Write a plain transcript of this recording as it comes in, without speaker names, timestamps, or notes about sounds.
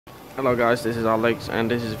Hello guys, this is Alex and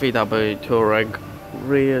this is VW Touareg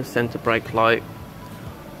rear center brake light.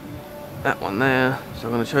 That one there. So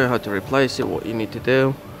I'm going to show you how to replace it, what you need to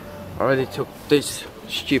do. I already took this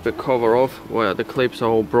stupid cover off where the clips are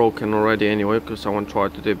all broken already anyway, because someone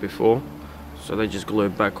tried to do it before. So they just glue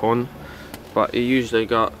it back on. But it usually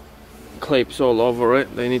got clips all over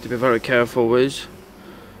it. They need to be very careful with.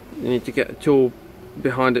 You need to get a tool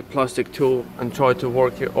behind it, plastic tool, and try to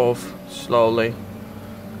work it off slowly.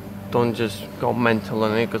 Don't just go mental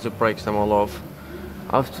on it because it breaks them all off.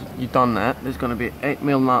 After you've done that, there's going to be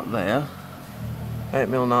 8mm nut there,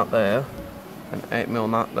 8mm nut there, and 8mm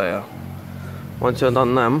nut there. Once you've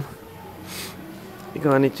done them, you're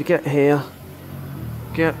going to need to get here,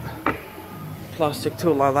 get plastic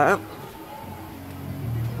tool like that,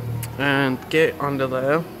 and get under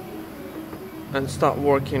there and start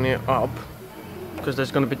working it up, because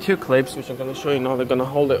there's going to be two clips which I'm going to show you now. They're going to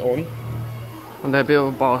hold it on. And they're a bit of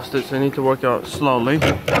a bastard, so you need to work it out slowly.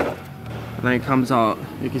 And then it comes out,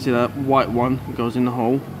 you can see that white one goes in the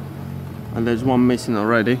hole. And there's one missing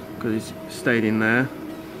already, because it's stayed in there.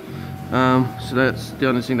 So that's the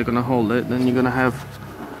only thing they're going to hold it. Then you're going to have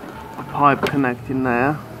a pipe connecting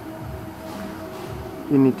there.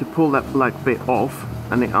 You need to pull that black bit off,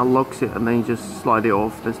 and it unlocks it, and then you just slide it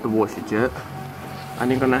off. That's the washer jet. And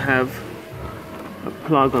you're going to have a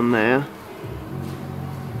plug on there,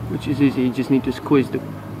 which is easy. You just need to squeeze the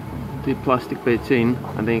plastic bits in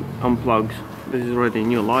and then it unplugs. This is already a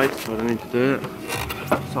new light, so I don't need to do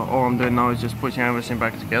it. So all I'm doing now is just putting everything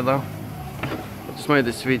back together. I just made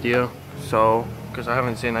this video because I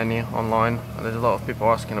haven't seen any online and there's a lot of people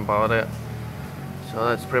asking about it. So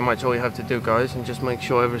that's pretty much all you have to do, guys, and just make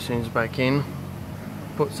sure everything's back in.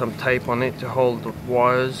 Put some tape on it to hold the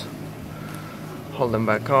wires, hold them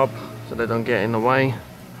back up so they don't get in the way,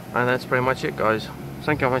 and that's pretty much it, guys.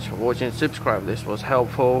 Thank you very much for watching. Subscribe, this was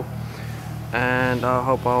helpful, and I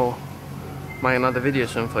hope I'll make another video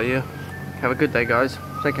soon for you. Have a good day, guys.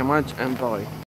 Thank you much, and bye.